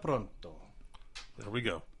vuelta pronto. There we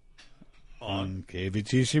go. On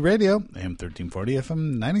KVTC Radio, AM 1340,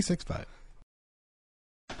 FM 96.5.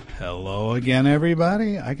 Hello again,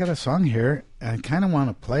 everybody. I got a song here. I kind of want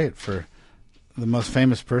to play it for the most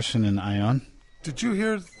famous person in Ion. Did you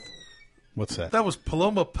hear? What's that? That was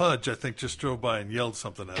Paloma Pudge, I think, just drove by and yelled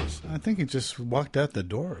something at us. I think he just walked out the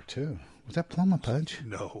door, too. Was that Paloma Pudge?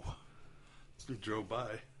 No. He drove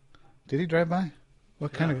by. Did he drive by?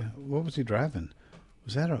 What kind of? What was he driving?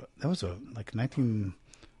 Was that a? That was a like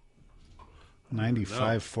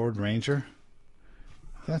 1995 Ford Ranger.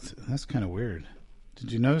 That's kind of weird.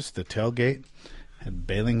 Did you notice the tailgate had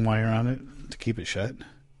baling wire on it to keep it shut?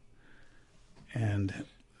 And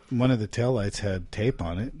one of the taillights had tape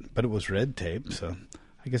on it, but it was red tape, so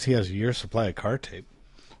I guess he has a year's supply of car tape.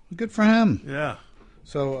 Well, good for him. Yeah.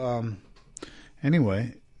 So,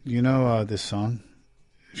 anyway, you know this song?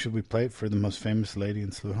 Should we play it for the most famous lady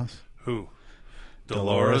in Sloughhouse? Who?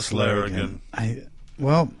 Dolores Larrigan. We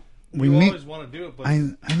You mean always want to do it, but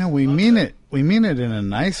I know we mean it. We mean it in a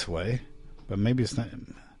nice way, but maybe it's not.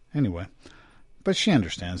 Anyway, but she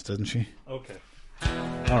understands, doesn't she? okay.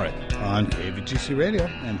 All right, on KVGC Radio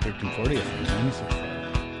and 1340 FM 96.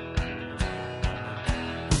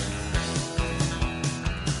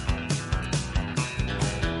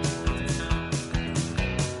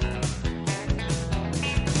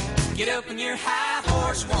 Get up in your high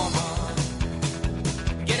horse, woman.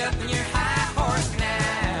 Get up in your high horse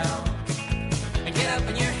now. And get up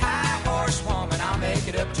in your high horse, woman. I'll make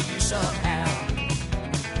it up to you somehow.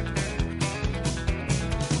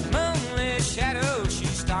 Moonlit shadow, she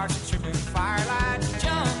starts a tripping firelight.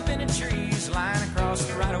 Jump in the trees, lying across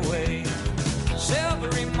the right of way.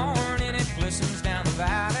 Silvery morning, it glistens down the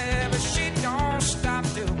valley. But she don't stop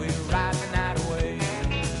till we ride the night away.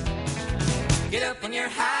 Get up in your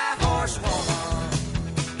high horse, woman.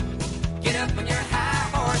 Get up in your high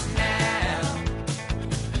horse now.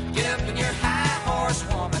 Get up in your high horse,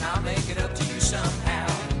 woman. I'll make it up to you somehow.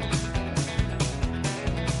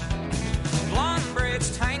 Blonde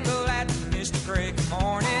braids tangle at the misty break of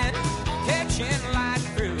morning, catching light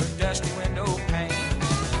through a dusty window pane.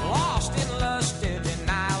 Lost in lust in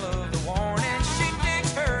denial of the warning, she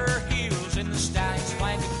digs her heels in the stallion's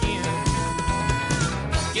flank again.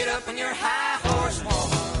 Get up in your high horse,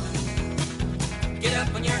 woman. Get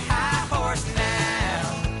up on your high horse now.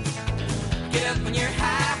 Get up on your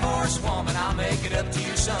high horse, woman. I'll make it up to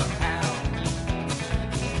you somehow.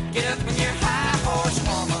 Get up on your high horse,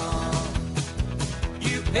 woman.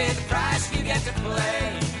 You pay the price, you get to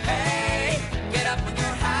play. Hey, get up on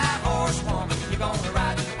your high horse, woman. You're gonna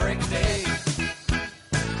ride to the break of day.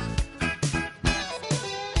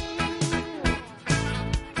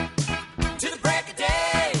 To the break of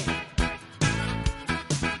day.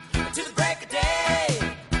 To the break of day.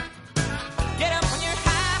 Get up on your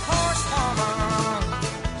high horse, woman.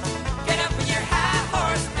 Get up on your high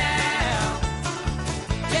horse now.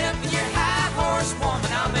 Get up on your high horse,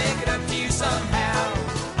 woman. I'll make it up to you somehow.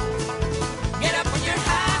 Get up on your high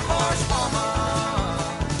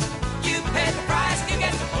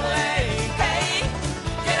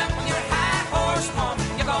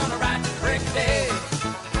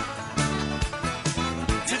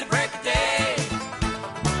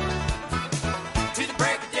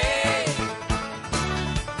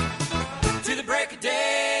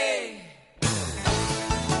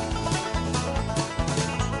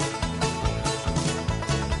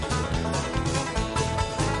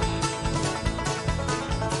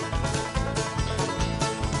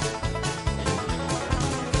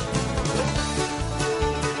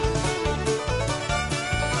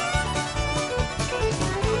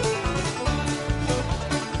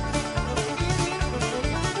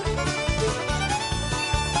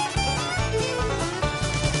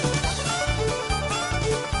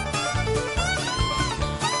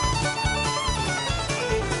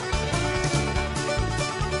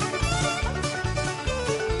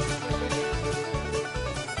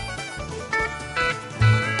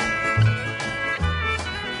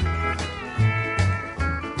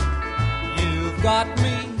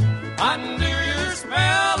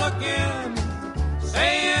spell again,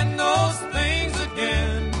 saying those things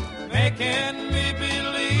again, making me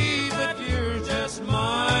believe that you're just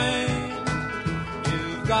mine.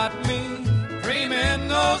 You've got me dreaming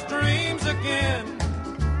those dreams again,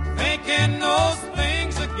 thinking those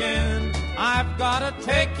things again. I've gotta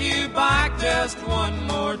take you back just one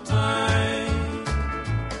more time.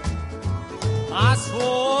 I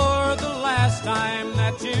swore the last time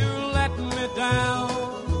that you let me down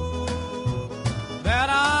that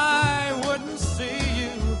I wouldn't see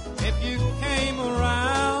you if you came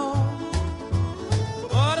around.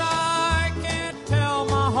 But I can't tell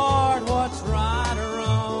my heart what's right or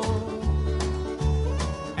wrong.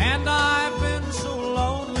 And I've been so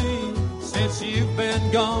lonely since you've been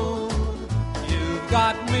gone. You've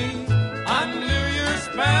got me under your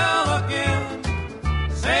spell again,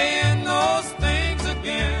 saying those things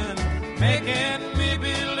again, making me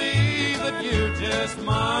believe that you're just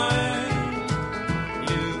mine.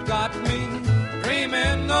 You've got me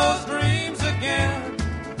dreaming those dreams again,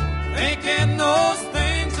 thinking those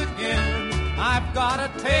things again. I've gotta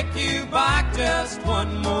take you back just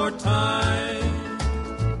one more time.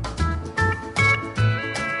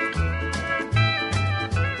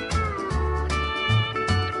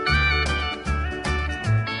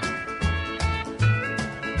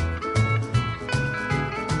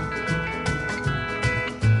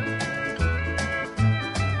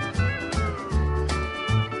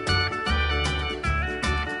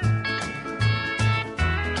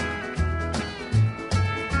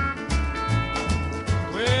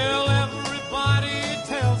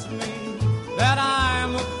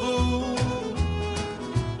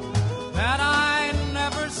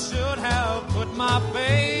 My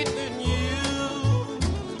faith in you,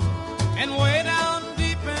 and way down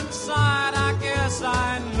deep inside I guess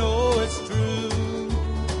I know it's true,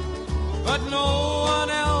 but no one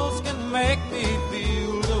else can make me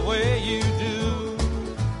feel the way you do.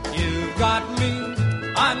 You've got me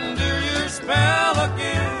under your spell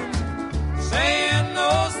again, saying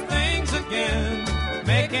those things again,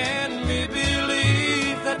 making me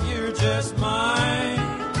believe that you're just mine.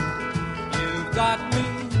 You've got me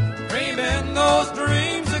dreaming those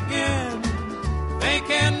dreams again,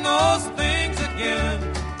 thinking those things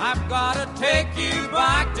again. I've gotta take you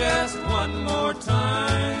back just one more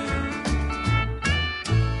time.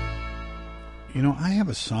 You know, I have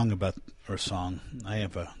a song about, I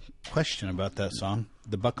have a question about that song,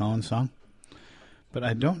 the Buck Owens song, but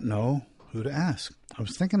I don't know who to ask. I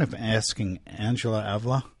was thinking of asking Angela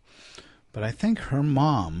Avila, but I think her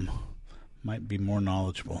mom might be more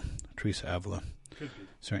knowledgeable, Teresa Avila.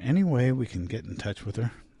 Is there any way we can get in touch with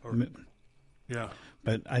her? Yeah.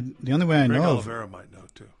 But the only way I know... Craig Olivera might know,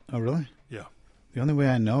 too. Oh, really? Yeah. The only way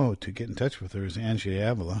I know to get in touch with her is Angie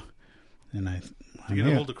Avila. And you get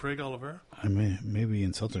a hold of Craig Olivera? I may maybe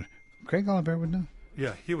insult her. Craig Olivera would know?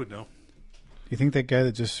 Yeah, he would know. You think that guy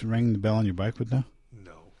that just rang the bell on your bike would know?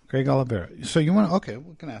 No. Craig Olivera. So you want to... Okay,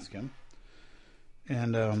 we can ask him.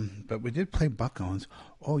 And but we did play Buck Owens.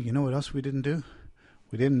 Oh, you know what else we didn't do?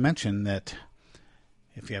 We didn't mention that...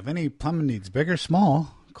 If you have any plumbing needs, big or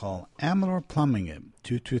small, call Amador Plumbing at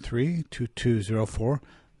 223-2204.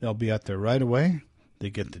 They'll be out there right away. They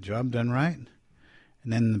get the job done right.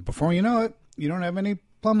 And then before you know it, you don't have any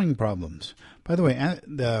plumbing problems. By the way,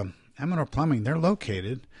 the Amador Plumbing, they're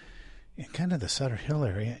located in kind of the Sutter Hill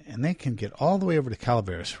area, and they can get all the way over to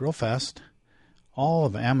Calaveras real fast. All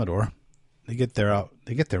of Amador, they get there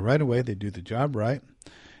right away. They do the job right.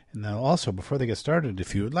 And they'll also, before they get started,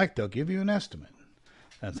 if you would like, they'll give you an estimate.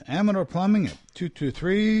 That's Amador Plumbing at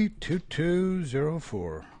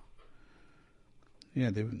 223-2204.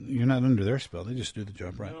 Yeah, you're not under their spell. They just do the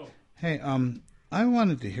job right. No. Hey, I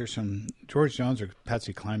wanted to hear some George Jones or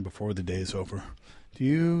Patsy Cline before the day is over. Do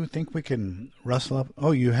you think we can rustle up?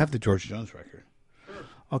 Oh, you have the George Jones record. Sure.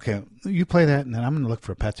 Okay, you play that, and then I'm going to look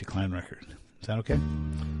for a Patsy Cline record. Is that okay?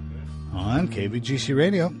 On KBGC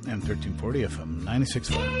Radio, M1340 FM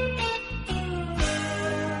 96.4.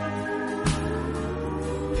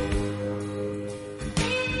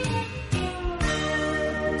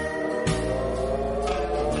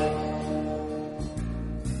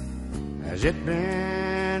 Has it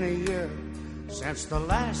been a year since the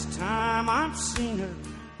last time I've seen her?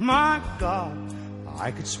 My God, I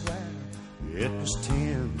could swear it was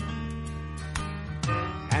 10.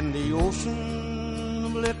 And the ocean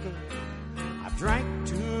of liquor I drank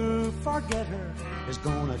to forget her is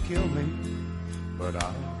gonna kill me, but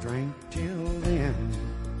I'll drink till then.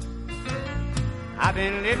 I've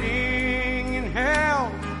been living in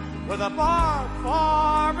hell with a bar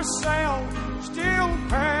for sale, still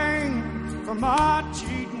paying for my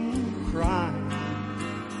cheating crime.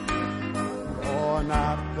 Oh, and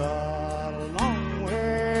I've got a long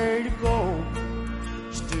way to go,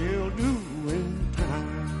 still doing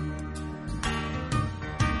time.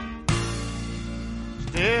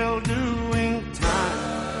 Still doing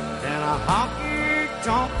time in a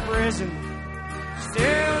honky-tonk prison.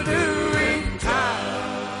 Still doing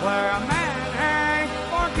time where a man ain't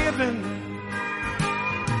forgiven.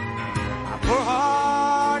 My poor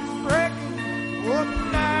heart is breaking, but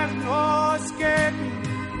there's no escaping.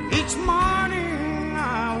 Each morning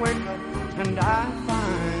I wake up and I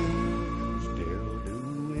find still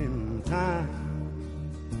doing time.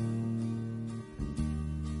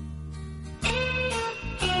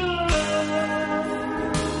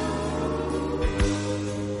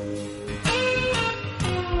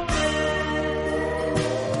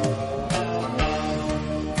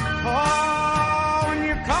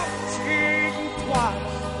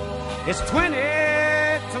 It's 20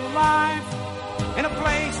 to life in a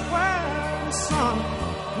place where the sun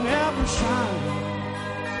never shines.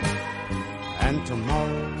 And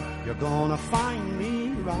tomorrow you're gonna find me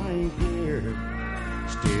right here,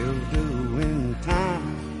 still doing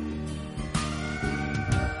time.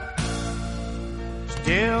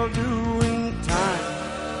 Still doing time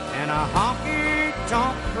in a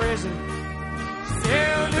honky-tonk prison.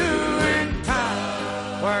 Still doing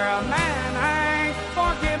time where a man ain't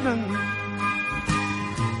forgiven.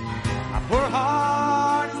 My poor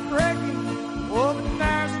heart is breaking, oh, but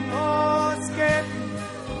there's no escaping.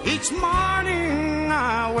 Each morning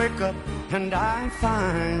I wake up and I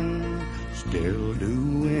find still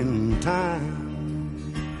doing time.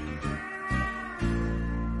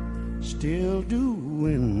 Still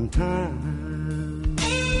doing time.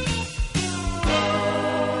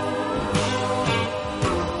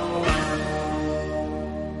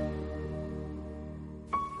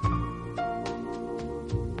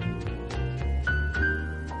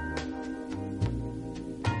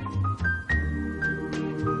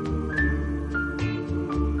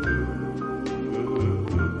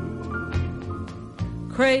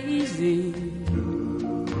 Crazy,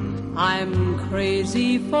 I'm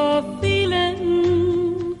crazy for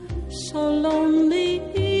feeling so lonely.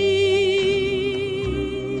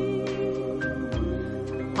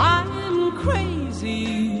 I'm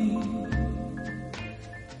crazy,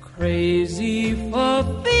 crazy for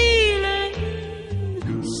feeling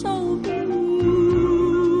so blue.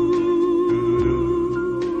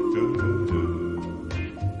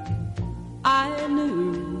 I knew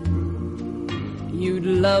you'd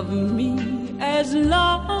love me as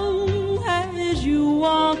long as you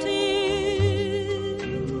wanted,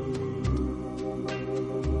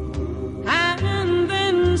 and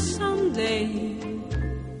then someday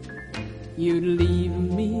you'd leave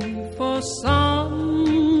me for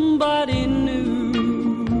somebody new.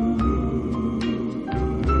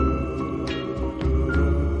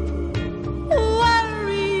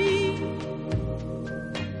 Worry,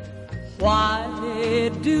 why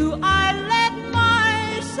do I let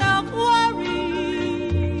myself worry?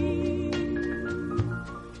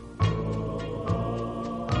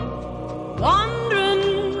 Wondering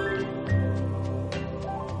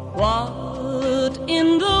what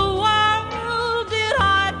in the world did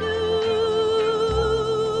I do?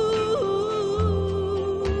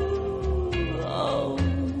 Oh,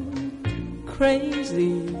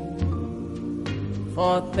 crazy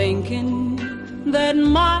for thinking that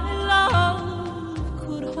my love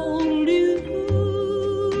could hold you.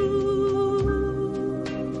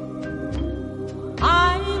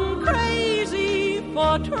 I'm crazy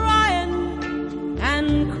for trying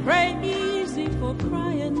and crazy for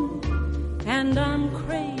crying, and I'm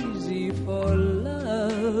crazy for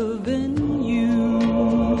loving you.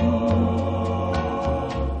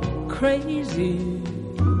 Crazy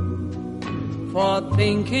for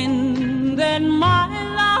thinking that my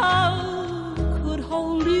love could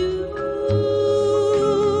hold you.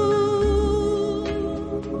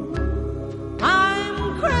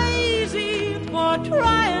 I'm crazy for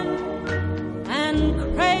trying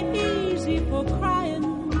and crazy for crying,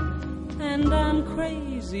 and I'm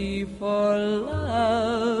crazy for loving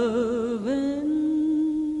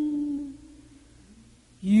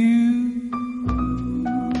you.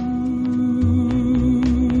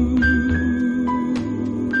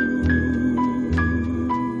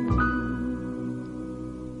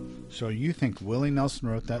 So you think Willie Nelson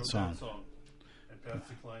wrote that song? And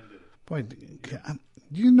Patsy Cline did it. Boy, do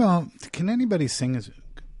you know, can anybody sing as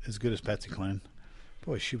good as Patsy Cline?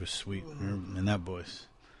 Boy, she was sweet in that voice.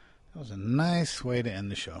 That was a nice way to end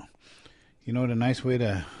the show. You know what a nice way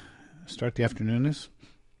to start the afternoon is?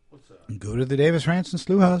 What's that? Go to the Davis Ranch and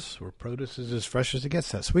Sloughhouse, where produce is as fresh as it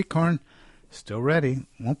gets. That sweet corn, still ready.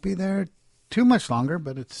 Won't be there too much longer,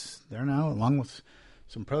 but it's there now, along with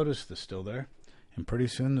some produce that's still there. And pretty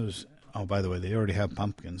soon there's, oh, by the way, they already have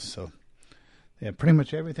pumpkins, so they have pretty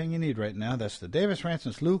much everything you need right now. That's the Davis Ranch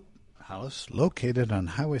and Sloughhouse, located on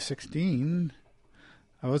Highway 16.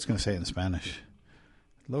 I was going to say it in Spanish.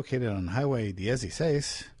 Located on Highway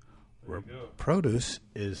 16, where produce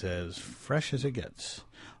is as fresh as it gets.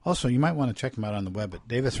 Also, you might want to check them out on the web at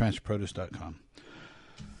davisranchproduce.com.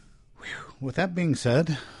 With that being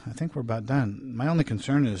said, I think we're about done. My only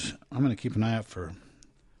concern is I'm going to keep an eye out for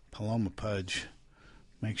Paloma Pudge.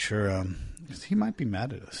 Make sure, because he might be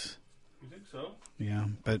mad at us. You think so? Yeah,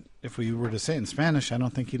 but if we were to say it in Spanish, I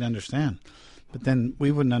don't think he'd understand. But then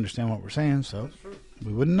we wouldn't understand what we're saying, so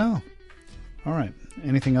we wouldn't know. All right.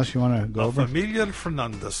 Anything else you want to go over? Familia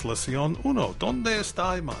Fernández, Lección 1. ¿Dónde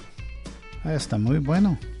está Iman? Ah, está muy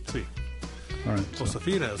bueno. Sí. All right.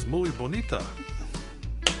 Josefina es muy bonita.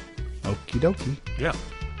 Okie dokie. Yeah.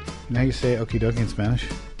 You know how you say okie dokie in Spanish?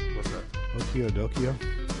 What's that? Okio dokio.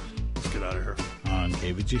 Let's get out of here. On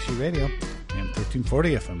KVGC Radio, AM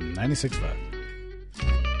 1340 FM 96.5.